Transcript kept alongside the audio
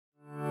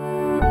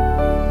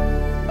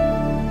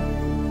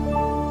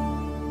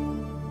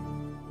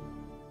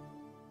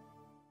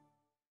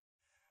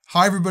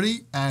Hi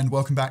everybody, and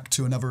welcome back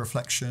to another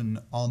reflection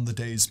on the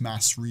day's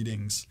Mass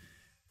readings.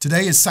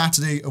 Today is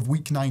Saturday of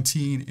week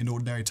 19 in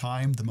Ordinary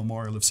Time, the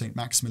memorial of St.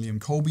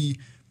 Maximilian Kolbe,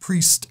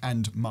 priest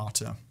and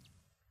martyr.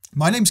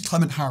 My name's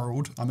Clement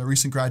Harold. I'm a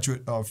recent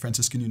graduate of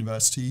Franciscan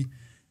University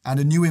and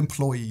a new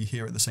employee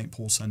here at the St.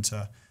 Paul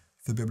Center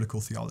for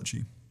Biblical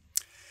Theology.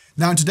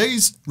 Now in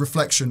today's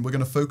reflection, we're going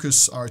to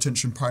focus our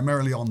attention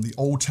primarily on the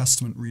Old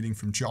Testament reading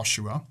from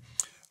Joshua.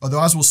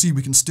 Although, as we'll see,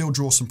 we can still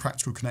draw some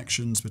practical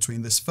connections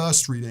between this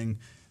first reading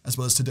as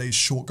well as today's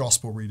short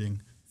gospel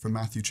reading from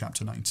Matthew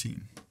chapter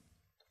 19.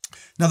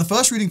 Now, the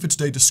first reading for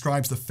today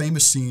describes the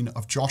famous scene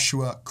of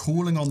Joshua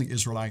calling on the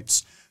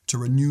Israelites to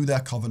renew their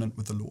covenant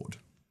with the Lord.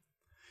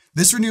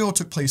 This renewal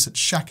took place at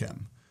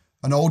Shechem,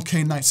 an old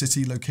Canaanite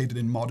city located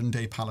in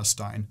modern-day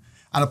Palestine,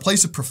 and a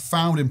place of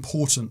profound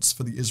importance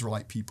for the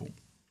Israelite people.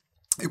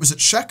 It was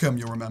at Shechem,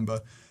 you'll remember,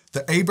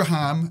 that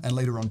Abraham and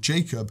later on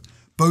Jacob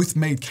both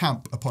made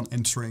camp upon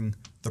entering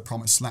the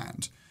promised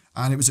land.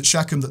 And it was at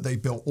Shechem that they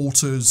built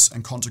altars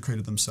and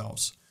consecrated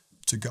themselves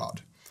to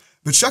God.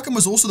 But Shechem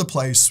was also the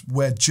place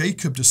where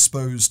Jacob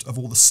disposed of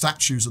all the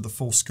statues of the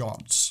false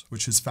gods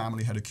which his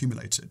family had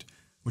accumulated,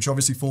 which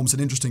obviously forms an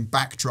interesting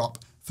backdrop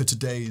for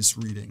today's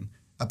reading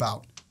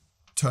about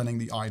turning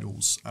out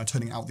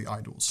the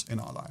idols in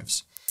our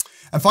lives.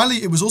 And finally,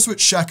 it was also at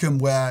Shechem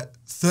where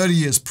 30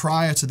 years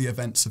prior to the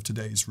events of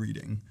today's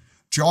reading,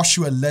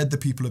 Joshua led the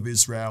people of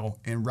Israel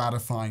in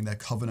ratifying their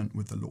covenant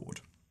with the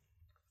Lord.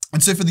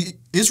 And so for the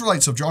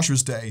Israelites of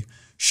Joshua's day,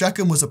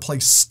 Shechem was a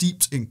place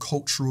steeped in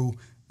cultural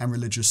and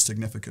religious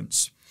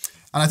significance.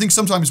 And I think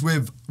sometimes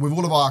with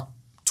all of our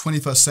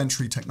 21st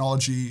century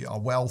technology, our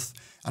wealth,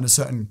 and a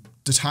certain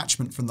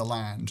detachment from the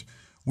land,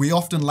 we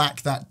often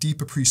lack that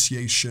deep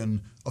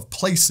appreciation of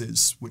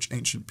places which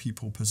ancient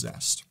people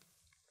possessed.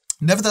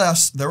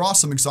 Nevertheless, there are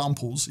some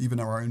examples, even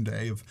in our own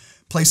day, of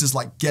places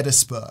like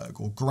Gettysburg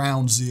or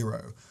Ground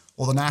Zero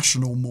or the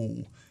National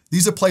Mall.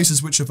 These are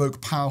places which evoke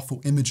powerful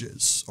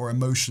images or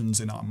emotions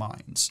in our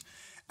minds.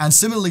 And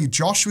similarly,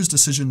 Joshua's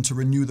decision to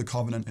renew the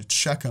covenant at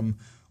Shechem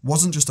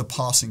wasn't just a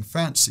passing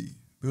fancy,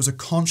 it was a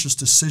conscious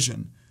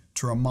decision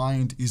to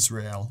remind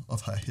Israel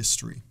of her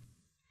history.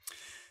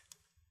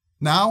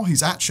 Now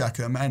he's at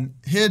Shechem, and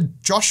here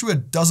Joshua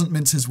doesn't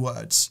mince his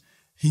words.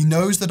 He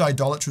knows that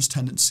idolatrous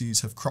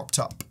tendencies have cropped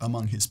up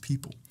among his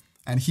people,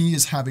 and he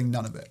is having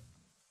none of it.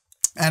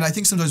 And I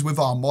think sometimes with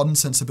our modern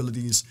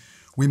sensibilities,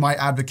 we might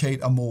advocate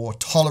a more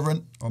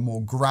tolerant or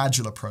more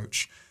gradual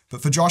approach.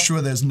 But for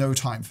Joshua, there's no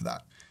time for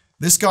that.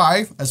 This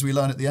guy, as we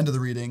learn at the end of the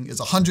reading, is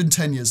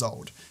 110 years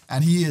old,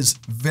 and he is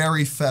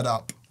very fed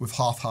up with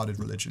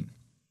half-hearted religion.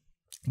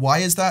 Why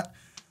is that?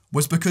 Well,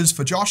 it's because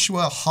for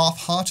Joshua,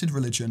 half-hearted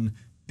religion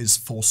is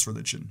false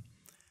religion.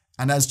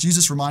 And as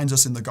Jesus reminds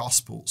us in the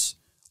Gospels,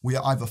 we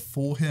are either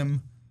for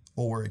him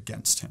or we're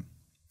against him.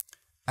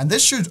 And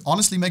this should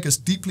honestly make us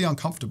deeply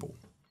uncomfortable.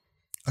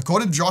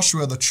 According to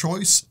Joshua, the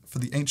choice for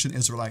the ancient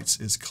Israelites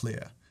is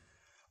clear.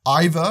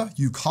 Either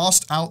you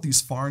cast out these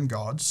foreign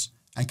gods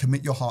and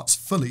commit your hearts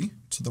fully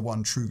to the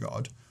one true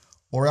God,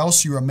 or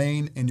else you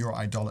remain in your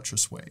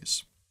idolatrous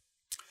ways.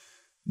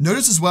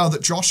 Notice as well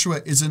that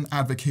Joshua isn't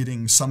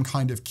advocating some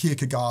kind of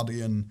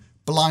Kierkegaardian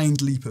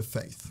blind leap of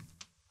faith.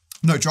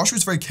 No, Joshua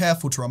is very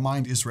careful to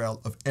remind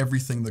Israel of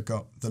everything that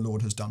the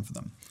Lord has done for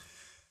them.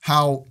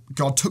 How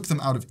God took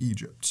them out of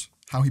Egypt,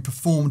 how he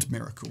performed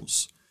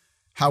miracles,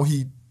 how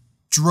he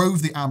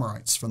drove the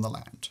Amorites from the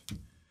land.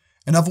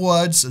 In other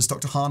words, as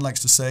Dr. Hahn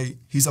likes to say,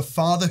 he's a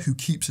father who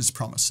keeps his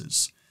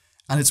promises.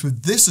 And it's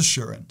with this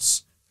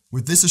assurance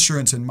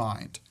in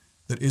mind,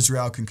 that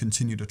Israel can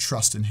continue to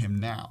trust in him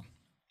now.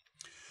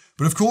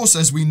 But of course,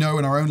 as we know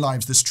in our own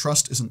lives, this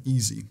trust isn't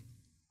easy.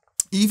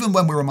 Even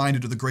when we're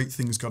reminded of the great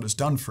things God has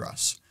done for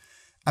us.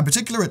 In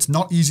particular, it's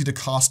not easy to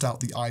cast out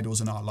the idols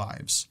in our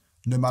lives,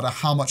 no matter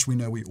how much we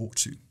know we ought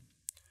to.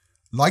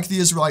 Like the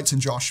Israelites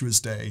in Joshua's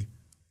day,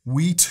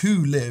 we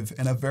too live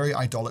in a very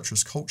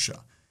idolatrous culture,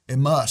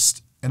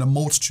 immersed in a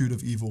multitude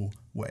of evil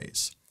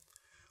ways.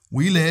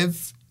 We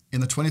live in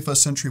the 21st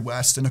century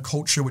West in a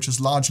culture which has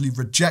largely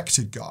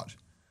rejected God.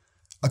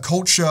 A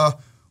culture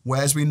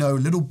where, as we know,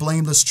 little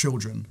blameless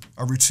children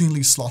are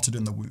routinely slaughtered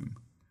in the womb.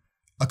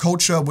 A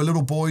culture where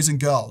little boys and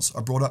girls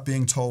are brought up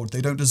being told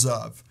they don't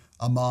deserve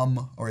a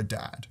mum or a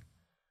dad.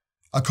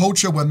 A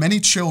culture where many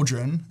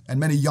children and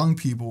many young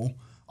people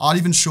aren't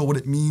even sure what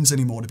it means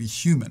anymore to be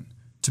human,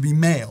 to be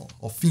male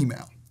or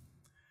female.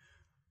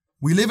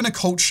 We live in a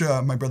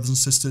culture, my brothers and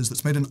sisters,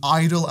 that's made an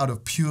idol out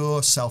of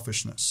pure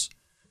selfishness.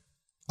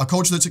 A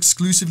culture that's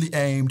exclusively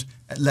aimed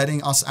at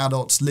letting us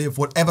adults live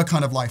whatever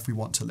kind of life we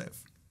want to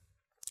live.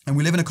 And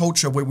we live in a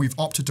culture where we've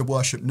opted to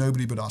worship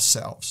nobody but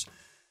ourselves.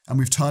 And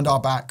we've turned our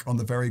back on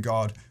the very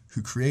God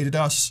who created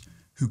us,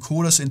 who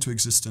called us into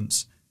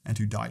existence, and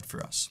who died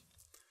for us.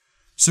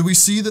 So we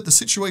see that the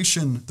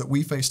situation that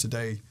we face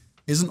today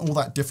isn't all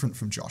that different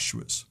from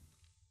Joshua's.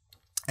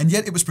 And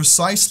yet it was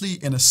precisely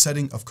in a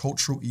setting of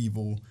cultural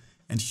evil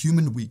and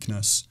human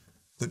weakness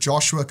that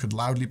Joshua could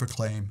loudly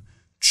proclaim,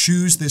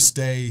 "Choose this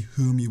day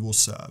whom you will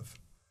serve.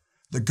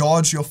 The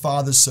gods your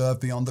fathers served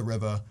beyond the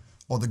river,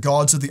 or the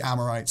gods of the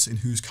Amorites in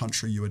whose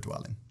country you are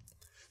dwelling.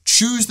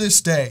 Choose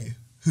this day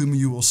whom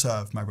you will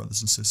serve, my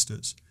brothers and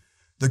sisters.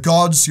 The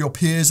gods your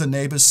peers and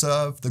neighbors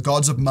serve, the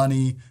gods of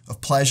money,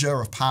 of pleasure,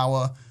 of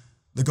power,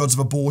 the gods of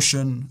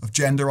abortion, of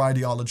gender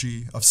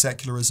ideology, of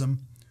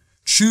secularism.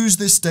 Choose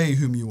this day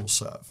whom you will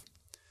serve.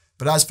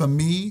 But as for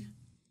me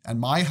and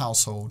my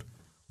household,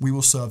 we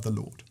will serve the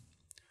Lord.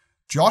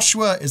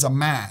 Joshua is a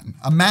man,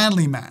 a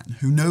manly man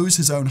who knows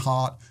his own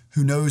heart,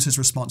 who knows his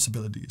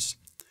responsibilities.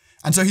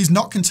 And so he's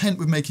not content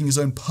with making his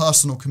own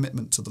personal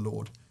commitment to the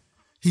Lord.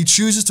 He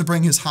chooses to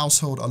bring his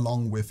household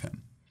along with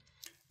him.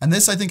 And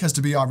this, I think, has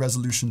to be our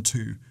resolution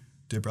too,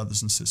 dear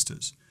brothers and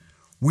sisters.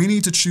 We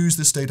need to choose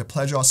this day to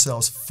pledge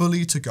ourselves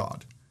fully to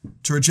God,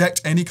 to reject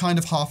any kind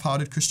of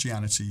half-hearted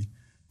Christianity,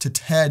 to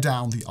tear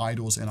down the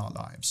idols in our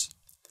lives.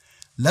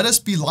 Let us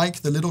be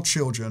like the little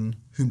children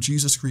whom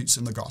Jesus greets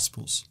in the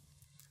Gospels,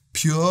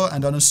 pure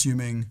and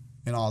unassuming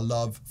in our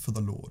love for the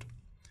Lord.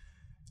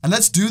 And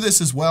let's do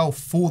this as well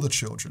for the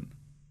children,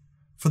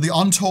 for the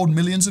untold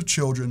millions of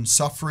children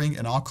suffering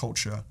in our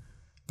culture,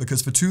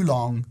 because for too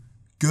long,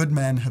 good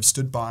men have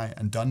stood by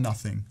and done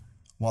nothing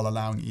while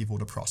allowing evil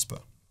to prosper.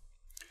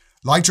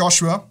 Like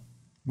Joshua,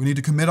 we need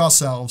to commit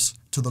ourselves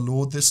to the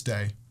Lord this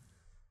day,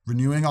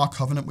 renewing our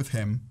covenant with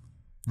him,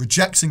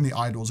 rejecting the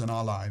idols in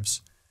our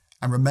lives,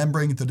 and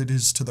remembering that it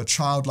is to the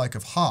childlike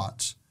of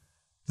heart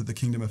that the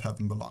kingdom of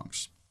heaven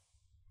belongs.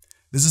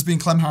 This has been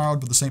Clement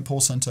Harold with the St.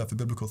 Paul Center for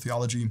Biblical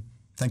Theology.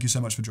 Thank you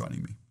so much for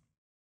joining me.